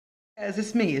As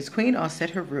it's me, it's Queen Osset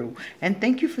Haru, and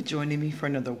thank you for joining me for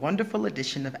another wonderful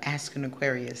edition of Ask an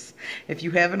Aquarius. If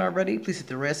you haven't already, please hit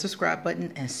the red subscribe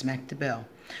button and smack the bell.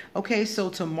 Okay,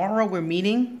 so tomorrow we're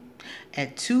meeting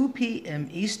at 2 p.m.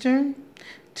 Eastern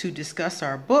to discuss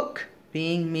our book,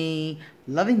 Being Me,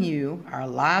 Loving You, our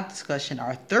live discussion,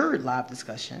 our third live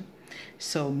discussion.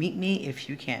 So meet me if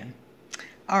you can.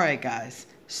 All right, guys.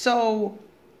 So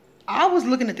I was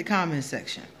looking at the comment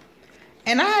section.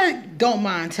 And I don't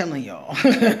mind telling y'all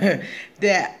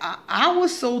that I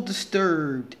was so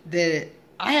disturbed that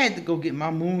I had to go get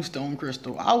my moonstone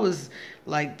crystal. I was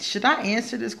like, should I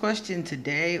answer this question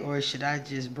today or should I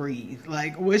just breathe?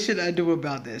 Like, what should I do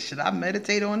about this? Should I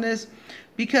meditate on this?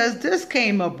 Because this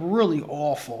came up really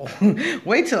awful.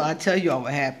 Wait till I tell y'all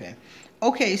what happened.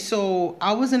 Okay, so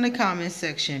I was in the comment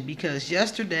section because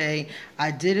yesterday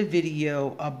I did a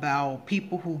video about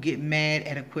people who get mad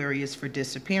at Aquarius for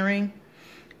disappearing.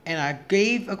 And I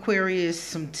gave Aquarius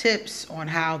some tips on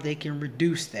how they can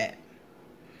reduce that.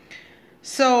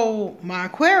 So my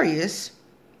Aquarius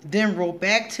then wrote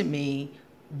back to me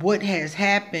what has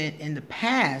happened in the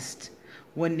past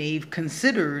when they've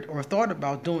considered or thought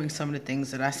about doing some of the things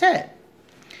that I said.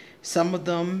 Some of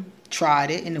them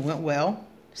tried it and it went well.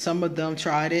 Some of them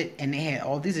tried it and they had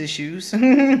all these issues.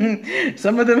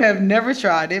 Some of them have never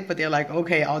tried it, but they're like,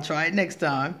 okay, I'll try it next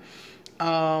time.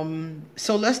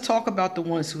 So let's talk about the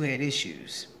ones who had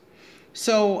issues.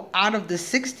 So out of the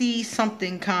 60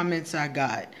 something comments I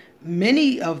got,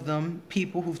 many of them,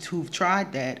 people who've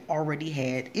tried that already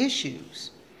had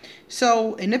issues.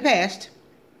 So in the past,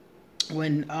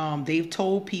 when they've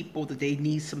told people that they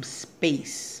need some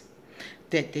space,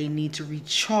 that they need to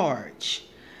recharge,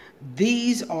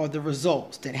 these are the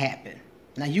results that happen.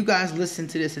 Now, you guys listen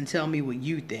to this and tell me what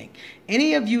you think.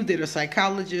 Any of you that are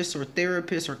psychologists or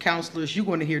therapists or counselors, you're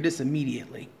going to hear this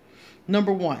immediately.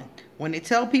 Number one, when they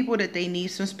tell people that they need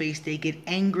some space, they get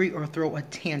angry or throw a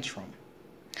tantrum.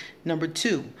 Number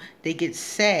two, they get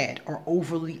sad or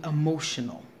overly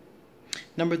emotional.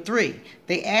 Number three,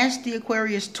 they ask the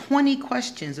Aquarius 20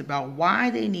 questions about why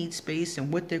they need space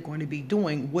and what they're going to be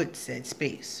doing with said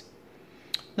space.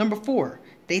 Number four,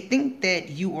 they think that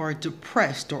you are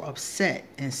depressed or upset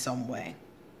in some way.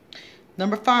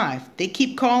 Number five, they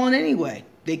keep calling anyway.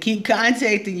 They keep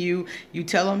contacting you. You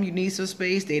tell them you need some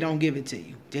space, they don't give it to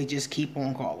you. They just keep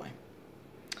on calling.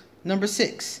 Number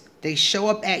six, they show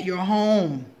up at your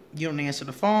home. You don't answer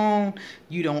the phone.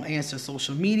 You don't answer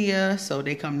social media, so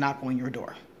they come knock on your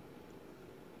door.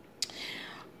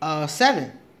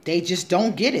 Seven, they just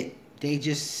don't get it. They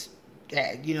just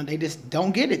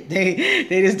don't get it. They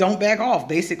just don't back off,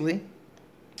 basically.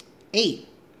 8,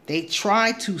 they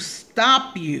try to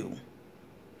stop you.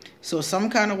 So some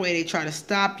kind of way they try to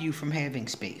stop you from having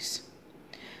space.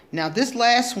 Now, this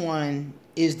last one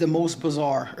is the most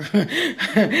bizarre.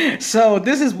 So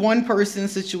this is one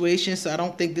person's situation, so I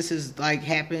don't think this is like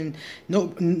happened.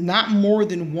 No, not more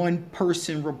than one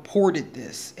person reported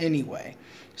this anyway.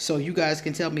 So you guys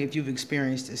can tell me if you've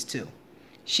experienced this too.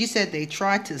 She said they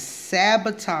tried to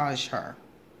sabotage her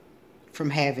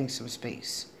from having some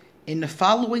space in the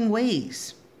following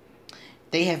ways.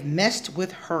 They have messed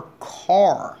with her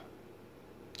car.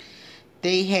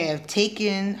 They have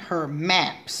taken her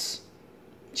maps.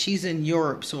 She's in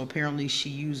Europe, so apparently she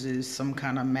uses some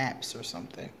kind of maps or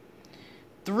something.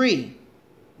 3,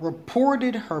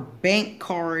 reported her bank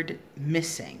card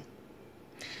missing.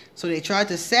 So they tried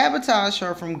to sabotage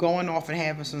her from going off and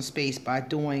having some space by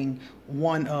doing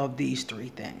one of these 3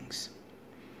 things.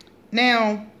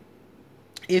 Now,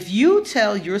 if you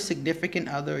tell your significant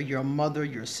other, your mother,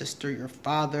 your sister, your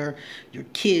father, your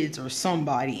kids, or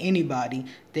somebody, anybody,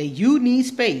 that you need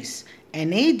space,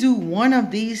 and they do one of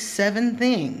these 7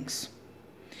 things,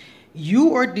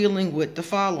 you are dealing with the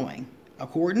following.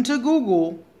 According to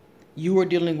Google, you are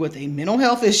dealing with a mental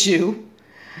health issue,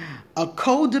 a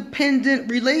codependent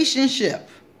relationship,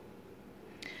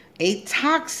 a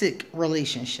toxic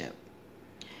relationship,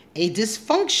 a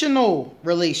dysfunctional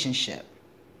relationship,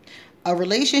 a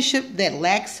relationship that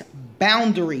lacks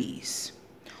boundaries,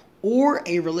 or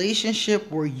a relationship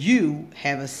where you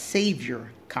have a savior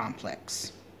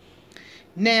complex.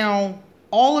 Now,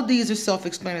 all of these are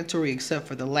self-explanatory except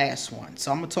for the last one.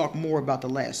 So I'm going to talk more about the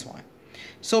last one.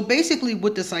 So basically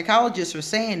what the psychologists are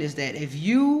saying is that if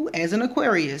you, as an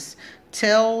Aquarius,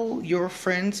 tell your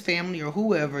friends, family, or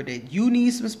whoever that you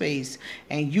need some space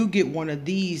and you get one of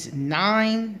these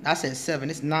 9, I said 7,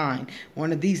 it's 9,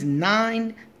 one of these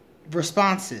 9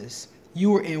 responses,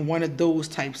 you are in one of those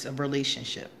types of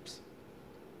relationships.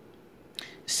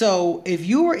 So if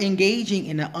you are engaging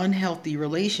in an unhealthy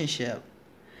relationship,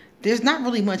 there's not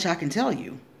really much I can tell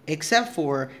you. except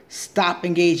for stop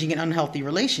engaging in unhealthy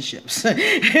relationships. That's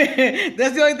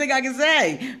the only thing I can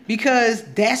say, because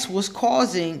that's what's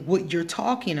causing what you're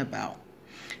talking about.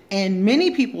 And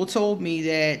many people told me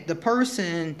that the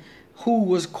person who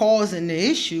was causing the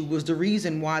issue was the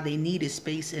reason why they needed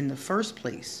space in the first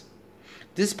place.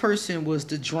 This person was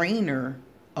the drainer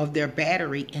of their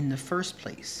battery in the first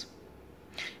place.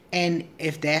 And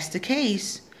if that's the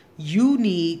case, you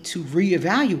need to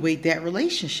reevaluate that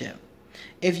relationship.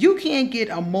 If you can't get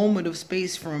a moment of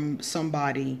space from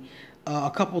somebody,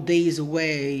 a couple days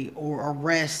away, or a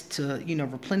rest to,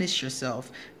 replenish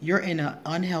yourself, you're in an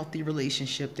unhealthy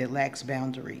relationship that lacks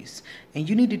boundaries, and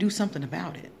you need to do something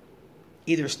about it.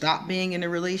 Either stop being in a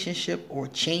relationship, or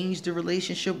change the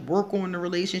relationship, work on the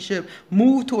relationship,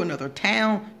 move to another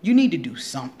town. You need to do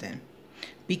something,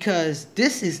 because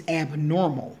this is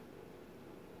abnormal.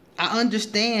 I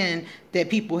understand that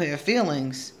people have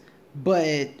feelings,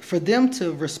 but for them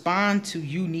to respond to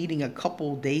you needing a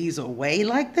couple days away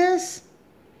like this,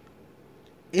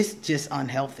 it's just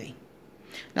unhealthy.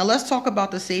 Now let's talk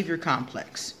about the savior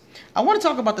complex. I want to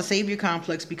talk about the savior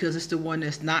complex because it's the one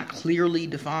that's not clearly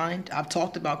defined. I've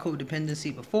talked about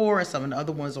codependency before and some of the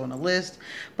other ones on the list,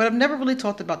 but I've never really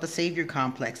talked about the savior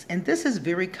complex. And this is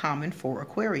very common for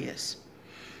Aquarius.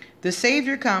 The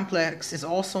savior complex is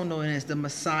also known as the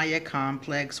messiah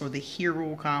complex, or the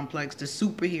hero complex, the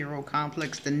superhero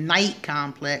complex, the knight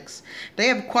complex. They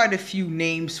have quite a few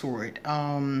names for it.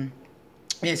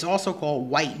 It's also called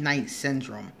white knight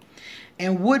syndrome.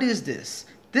 And what is this?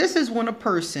 This is when a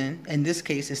person, in this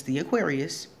case it's the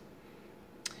Aquarius,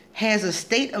 has a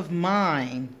state of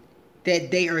mind that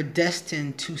they are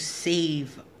destined to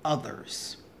save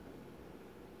others.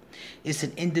 It's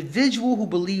an individual who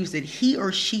believes that he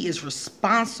or she is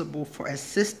responsible for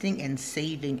assisting and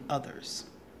saving others.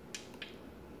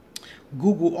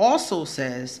 Google also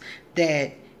says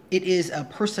that it is a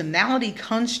personality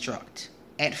construct.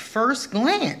 At first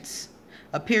glance,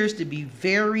 appears to be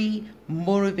very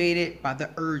motivated by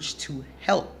the urge to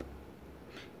help.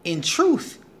 In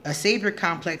truth, a savior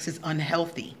complex is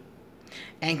unhealthy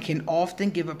and can often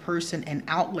give a person an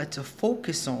outlet to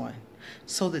focus on,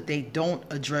 so that they don't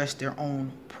address their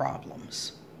own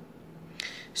problems.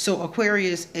 So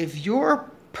Aquarius, if your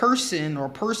person or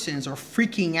persons are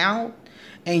freaking out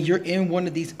and you're in one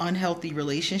of these unhealthy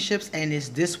relationships, and it's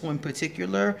this one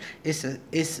particular, it's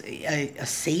a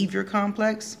savior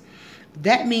complex,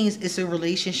 that means it's a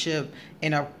relationship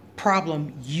and a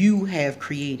problem you have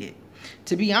created.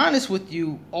 To be honest with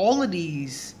you, all of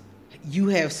these you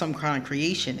have some kind of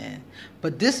creation in,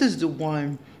 but this is the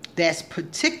one that's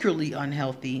particularly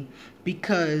unhealthy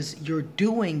because you're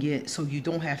doing it so you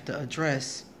don't have to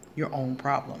address your own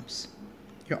problems,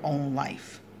 your own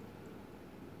life.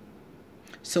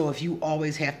 So if you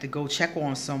always have to go check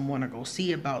on someone or go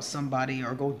see about somebody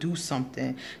or go do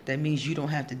something, that means you don't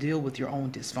have to deal with your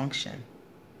own dysfunction.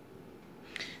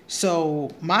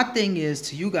 So my thing is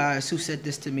to you guys who said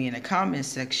this to me in the comment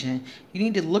section, you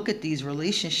need to look at these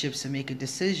relationships and make a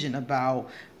decision about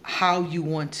how you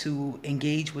want to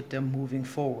engage with them moving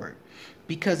forward,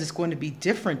 because it's going to be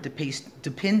different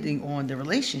depending on the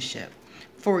relationship.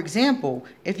 For example,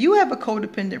 if you have a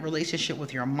codependent relationship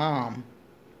with your mom,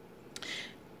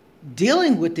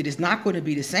 dealing with it is not going to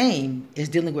be the same as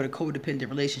dealing with a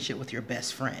codependent relationship with your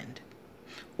best friend.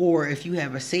 Or if you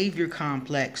have a savior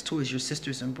complex towards your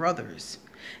sisters and brothers,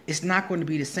 it's not going to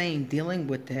be the same dealing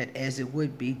with that as it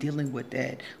would be dealing with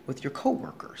that with your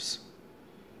coworkers.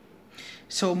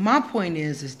 So my point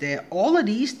is that all of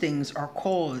these things are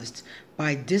caused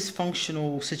by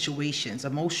dysfunctional situations,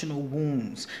 emotional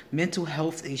wounds, mental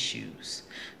health issues.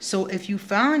 So if you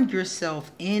find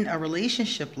yourself in a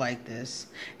relationship like this,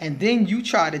 and then you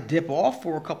try to dip off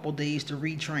for a couple days to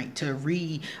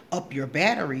re-up your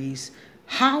batteries,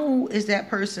 how is that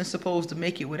person supposed to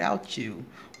make it without you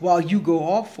while you go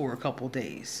off for a couple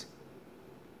days?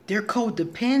 They're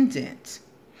codependent.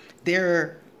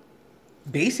 They're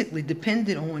basically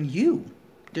dependent on you.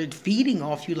 They're feeding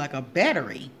off you like a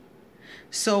battery.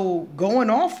 So going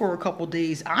off for a couple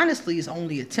days, honestly, is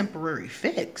only a temporary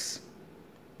fix.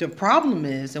 The problem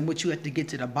is, and what you have to get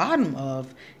to the bottom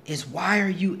of, is why are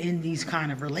you in these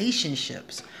kind of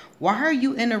relationships? Why are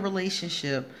you in a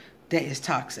relationship that is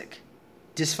toxic,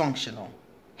 dysfunctional,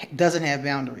 doesn't have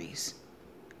boundaries?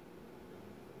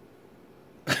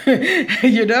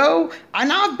 And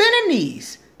I've been in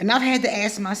these. And I've had to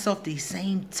ask myself these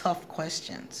same tough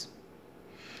questions.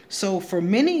 So for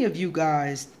many of you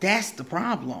guys, that's the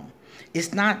problem.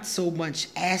 It's not so much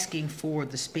asking for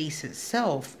the space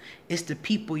itself. It's the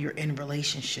people you're in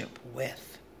relationship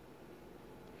with.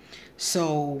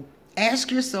 So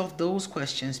ask yourself those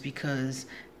questions, because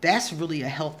That's really a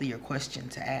healthier question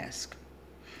to ask.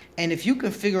 And if you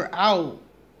can figure out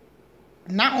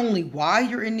not only why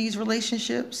you're in these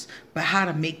relationships, but how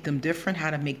to make them different, how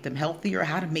to make them healthier,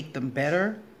 how to make them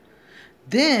better,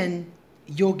 then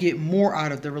you'll get more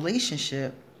out of the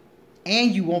relationship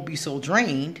and you won't be so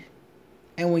drained.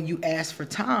 And when you ask for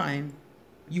time,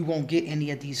 you won't get any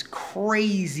of these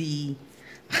crazy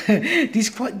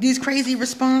these crazy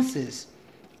responses.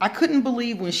 I couldn't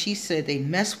believe when she said they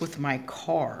mess with my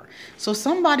car. So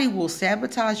somebody will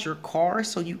sabotage your car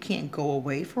so you can't go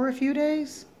away for a few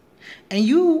days? And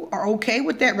you are okay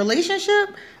with that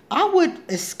relationship? I would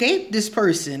escape this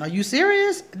person. Are you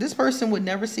serious? This person would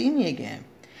never see me again.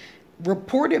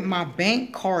 Reported my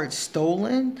bank card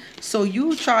stolen. So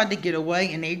you tried to get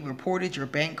away and they reported your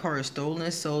bank card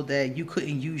stolen so that you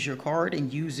couldn't use your card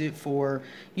and use it for,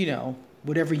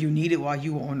 whatever you needed while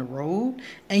you were on the road.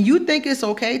 And you think it's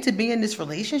okay to be in this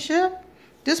relationship?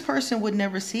 This person would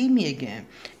never see me again.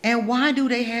 And why do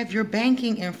they have your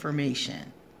banking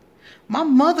information? My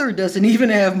mother doesn't even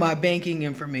have my banking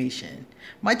information.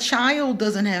 My child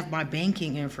doesn't have my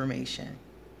banking information.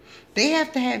 They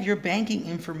have to have your banking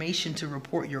information to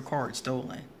report your card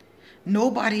stolen.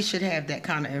 Nobody should have that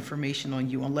kind of information on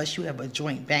you unless you have a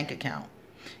joint bank account.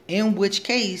 In which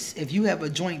case, if you have a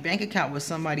joint bank account with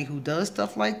somebody who does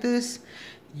stuff like this,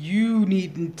 you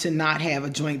need to not have a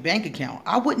joint bank account.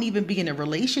 I wouldn't even be in a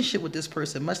relationship with this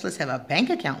person, much less have a bank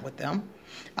account with them.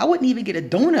 I wouldn't even get a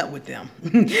donut with them.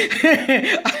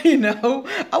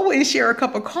 I wouldn't share a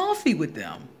cup of coffee with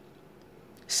them.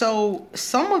 So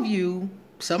some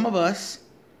of us,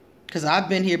 because I've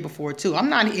been here before too. I'm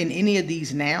not in any of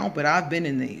these now, but I've been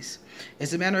in these.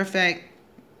 As a matter of fact,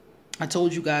 I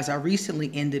told you guys I recently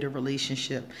ended a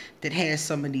relationship that has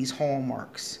some of these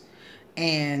hallmarks.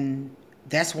 And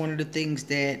that's one of the things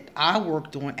that I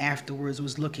worked on afterwards,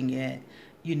 was looking at,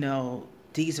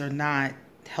 these are not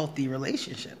healthy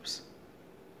relationships.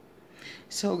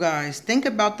 So guys, think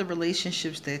about the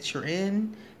relationships that you're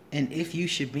in and if you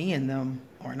should be in them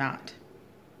or not.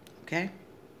 Okay?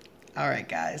 All right,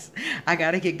 guys, I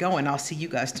got to get going. I'll see you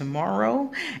guys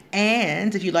tomorrow.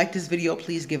 And if you like this video,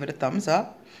 please give it a thumbs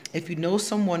up. If you know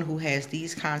someone who has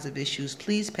these kinds of issues,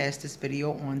 please pass this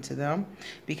video on to them,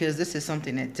 because this is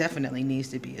something that definitely needs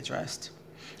to be addressed.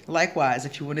 Likewise,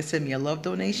 if you want to send me a love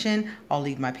donation, I'll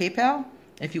leave my PayPal.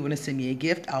 If you want to send me a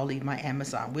gift, I'll leave my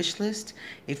Amazon wish list.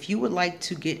 If you would like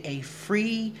to get a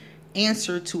free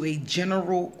answer to a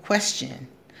general question,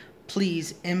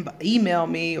 please email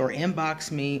me or inbox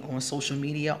me on social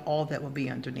media. All that will be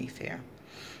underneath there.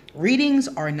 Readings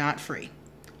are not free,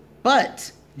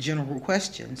 but general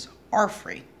questions are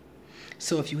free.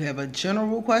 So if you have a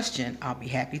general question, I'll be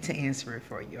happy to answer it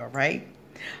for you, all right?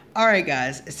 All right,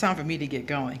 guys, it's time for me to get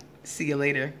going. See you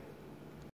later.